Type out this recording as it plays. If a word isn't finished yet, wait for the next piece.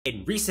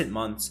In recent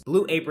months,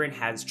 Blue Apron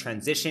has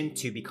transitioned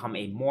to become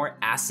a more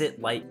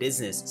asset-light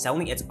business,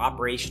 selling its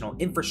operational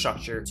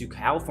infrastructure to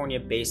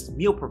California-based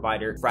meal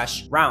provider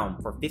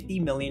FreshRealm for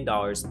 $50 million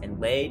and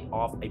laid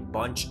off a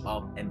bunch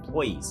of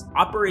employees.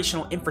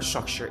 Operational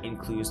infrastructure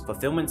includes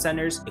fulfillment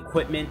centers,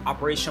 equipment,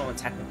 operational and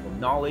technical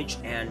knowledge,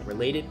 and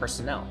related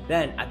personnel.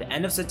 Then, at the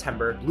end of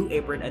September, Blue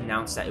Apron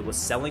announced that it was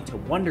selling to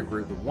Wonder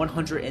Group for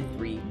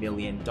 $103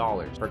 million.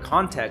 For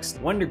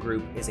context, Wonder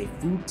Group is a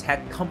food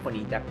tech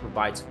company that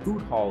provides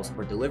food halls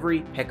for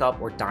delivery,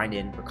 pickup, or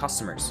dine-in for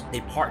customers.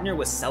 They partner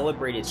with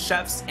celebrated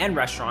chefs and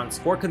restaurants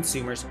for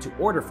consumers to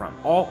order from,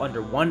 all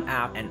under one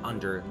app and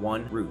under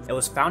one roof. It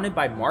was founded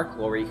by Mark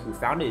Lowry, who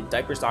founded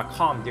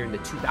Diapers.com during the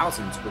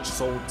 2000s, which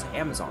sold to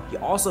Amazon. He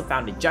also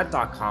founded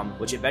Jet.com,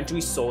 which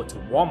eventually sold to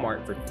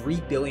Walmart for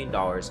 $3 billion,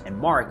 and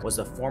Mark was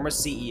the former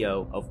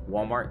CEO of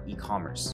Walmart e-commerce.